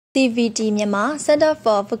CVT Myanmar Center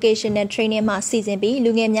for Vocational Training ma season B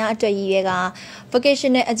လူငယ်များအတွက်ရည်ရွယ်က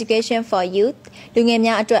Vocational Education for Youth လူငယ်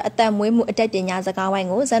များအတွက်အသက်မွေးမှုအတတ်ပညာစကားဝိုင်း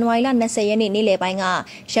ကိုဇန်နဝါရီလ20ရက်နေ့နေ့လယ်ပိုင်းက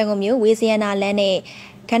ရန်ကုန်မြို့ဝေစီယနာလမ်းနဲ့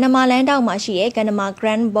ကန္နမာလမ်းတောက်မှာရှိတဲ့ကန္နမာ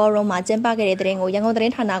Grand Ballroom မှာကျင်းပခဲ့တဲ့တဲ့ရင်ကိုရန်ကုန်သတ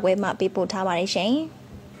င်းဌာနခွဲမှပေးပို့ထားပါတယ်ရှင်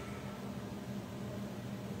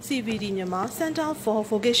CVT မြန်မာ Center for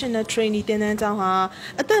Vocational Training တင်နန်းကျောင်းဟာ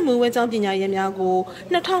အသက်မွေးဝမ်းကျောင်းပညာရေးများကို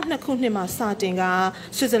2002ခုနှစ်မှာစတင်က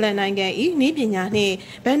ဆွစ်ဇာလန်နိုင်ငံ၏နည်းပညာနှင့်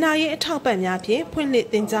ဗဏ္ဍာရေးအထောက်ပံ့များဖြင့်ဖွင့်လှစ်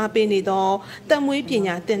သင်ကြားပေးနေသောတက်မွေးပ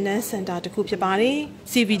ညာတင်နန်းစင်တာတစ်ခုဖြစ်ပါတယ်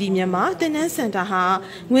။ CVT မြန်မာတင်နန်းစင်တာဟာ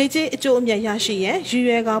ငွေကြေးအကျိုးအမြတ်ရရှိရန်ရည်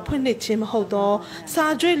ရွယ်ကဖွင့်လှစ်ခြင်းမဟုတ်သောစာ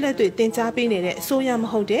ကြွေးလက်တွေသင်ကြားပေးနေတဲ့အစိုးရမ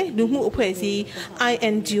ဟုတ်တဲ့လူမှုအဖွဲ့အစည်း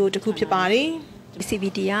INGO တစ်ခုဖြစ်ပါတယ်။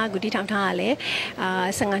 CVT ကဂုတိထောင်ထားရလဲ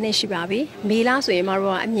15နှစ်ရှိပါပြီမေလဆိုရင်မ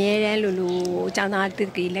တို့ကအမြဲတမ်းလိုကျောင်းသားတ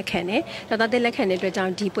စ်တွေလက်ခံတယ်ကျောင်းသားတစ်လက်ခံတဲ့အတွက်ကြော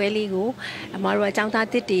င့်ဒီပွဲလေးကိုမတို့ကကျောင်းသား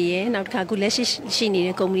တစ်တွေရဲ့နောက်တစ်ခါခုလက်ရှိနေ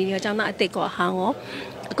တဲ့ကုမ္ပဏီတွေကျောင်းသားအသစ်ကောအဟောင်းကော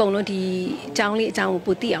အကုန်လုံးဒီကျောင်းလေးအကြောင်းကို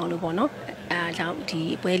ပိုသိအောင်လို့ပေါ့နော်အဲကြောင့်ဒီ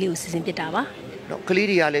ပွဲလေးကိုစီစဉ်ပြတာပါနော်ကလေး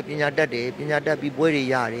တွေကလည်းပညာတတ်တယ်ပညာတတ်ပြီးပွဲတွေ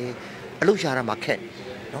ရတယ်အလုပ်ရှာတာမှခက်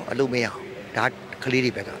နော်အလုပ်မရအောင်ဒါကလေး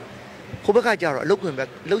တွေဘက်ကဟိုဘက်ကကြတော့အလုတ်ခွင်ဘက်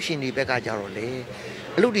အလုတ်ရှင်တွေဘက်ကကြတော့လေ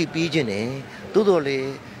အလုတ်တွေပြီးခြင်းတယ်သို့တော်လေ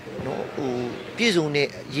နော်ဟိုပြည့်စုံတဲ့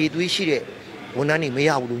ရေသွေးရှိတဲ့ဝန်ထမ်းတွေမရ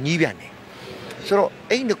ဘူးလို့ညှိပြန်တယ်ဆိုတော့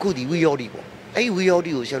အဲ့ဒီခုဒီဝီယော်ဒီပေါ့အဲ့ဒီဝီယော်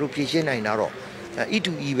ဒီကိုဆရာတို့ဖြည့်ရှင်းနိုင်တာတော့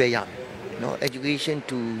E2E ပဲရမယ်နော် education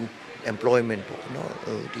to employment ပေါ့နော်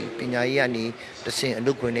ဟိုဒီပညာရေးကနေတစ်ဆင့်အ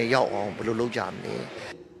လုတ်ခွင်နဲ့ရောက်အောင်ဘယ်လိုလုပ်ကြမလဲ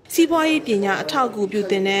စီးပွားရေးပညာအထောက်အကူပြု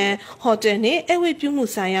တင်တဲ့ဟိုတယ်နဲ့အဝိပြုမှု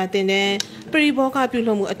ဆိုင်ရာတင်တဲ့ပရိဘောဂပြု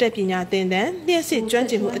လုပ်မှုအတတ်ပညာတင်တဲ့လျှက်စစ်ကျွမ်း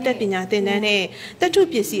ကျင်မှုအတတ်ပညာတင်တဲ့နဲ့တတု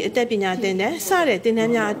ပစ္စည်းအတတ်ပညာတင်တဲ့စတဲ့တင်တဲ့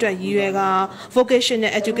များအတွက်ရည်ရွယ်က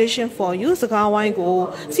Vocational Education for Youth စကားဝိုင်းကို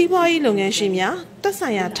စီးပွားရေးလုပ်ငန်းရှင်များသက်ဆို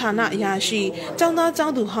င်ရာဌာနအရာရှိကျောင်းသားကျော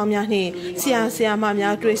င်းသူဟောင်းများနှင့်ဆရာမ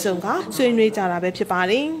များတွေ့ဆုံကဆွေးနွေးကြတာပဲဖြစ်ပါ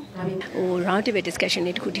တယ်ဟို round table discussion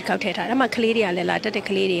တွေတခုဒီခောက်ထည့်ထားတယ်။အဲ့မှာကလေးတွေကလည်းလာတက်တဲ့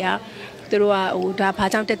ကလေးတွေကသူတို့ကဟိုဒါဘာ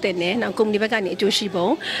ကြောင့်တက်နဲ့နောက်ကုမ္ပဏီဘက်ကနေအကျိုးရှိပုံ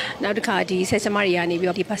နောက်တစ်ခါဒီဆက်စမတွေကနေပြီး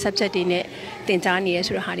တော့ဒီ subject တွေနဲ့သင်ကြားနေရဲ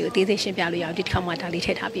ဆိုတဲ့ဟာတွေကိုအသေးစိတ်ရှင်းပြလို့ရအောင်ဒီတစ်ခါမှဒါလေးထ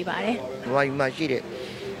ည့်ထားပေးပါတယ်။ဘာမှရှိတဲ့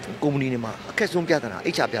ကုမ္ပဏီတွေမှာအခက်ဆုံးပြဿနာ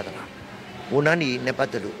HR ပြဿနာဝန်ထမ်းတွေနဲ့ပတ်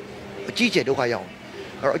သက်လို့အကြီးကျယ်ဒုက္ခရောက်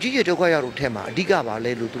အဲ့တော့အကြီးကျယ်ဒုက္ခရောက်လို့ထဲမှာအဓိကပါ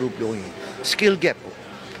လဲလို့သူတို့ပြောရင် skill gap ပေါ့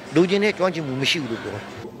လူချင်းနဲ့ကျွမ်းကျင်မှုမရှိဘူးလို့ပြောတ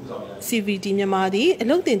ယ်CVT မြန်မာသည်အ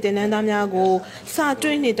လုပ်တင်တင်နန်းသားများကိုစာတွ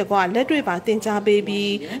င်းနှင့်တကွလက်တွေ့ပါတင်ကြားပေး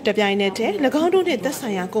ပြီးတပြိုင်နက်တည်း၎င်းတို့နှင့်သက်ဆို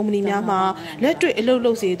င်ရာကုမ္ပဏီများမှလက်တွေ့အလုပ်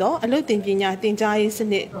လုပ်စေသောအလုပ်တင်ပညာတင်ကြားရေးစ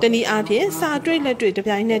နစ်တနည်းအားဖြင့်စာတွင်းလက်တွေ့တ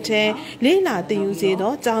ပြိုင်နက်တည်းလေ့လာသင်ယူစေ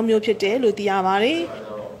သောကျောင်းမျိုးဖြစ်တယ်လို့သိရပါတယ်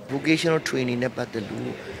Vocational training နဲ့ပတ်သက်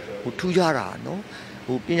လို့ဟိုထူးခြားတာနော်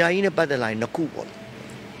ဟိုပညာရေးနဲ့ပတ်သက်လာရင်နှစ်ခုပေါ့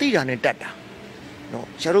သိတာနဲ့တတ်တာနော်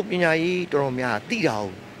ဆရာတို့ပညာရေးတော်တော်များသိတာ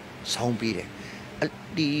ကိုဆောင်းပေးတယ်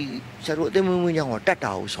ဒီဆရာတို့အသိမွေးမွေးကြောင့်တတ်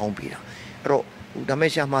တာကိုဆောင်းပေးတာအဲ့တော့ဟိုဒါ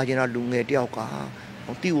မဲ့ရှာမှာကျင်တာလူငယ်တယောက်က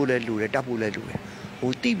ဟိုတိဖို့လဲလူတယ်တတ်ဖို့လဲလူတယ်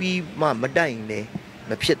ဟိုတိပြီးမှမတတ်ရင်လည်း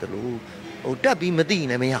မဖြစ်တယ်လို့ဟိုတတ်ပြီးမသိရင်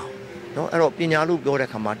လည်းမရအောင်နော်အဲ့တော့ပညာလို့ပြောတဲ့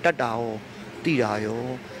ခါမှာတတ်တာရောသိတာရော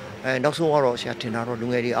နောက်ဆုံးကတော့ဆရာထင်တာတော့လူ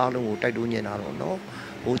ငယ်တွေအားလုံးကိုတိုက်တွန်းနေတာတော့နော်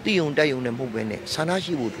ဟိုတိယုံတက်ယုံနဲ့မဟုတ်ပဲနဲ့ဆန္ဒ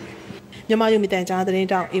ရှိဖို့တူတယ်မြန်မာယုံမြင့်တန်ကြားသတင်း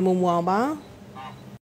တောက်အေမိုးမူအောင်ပါ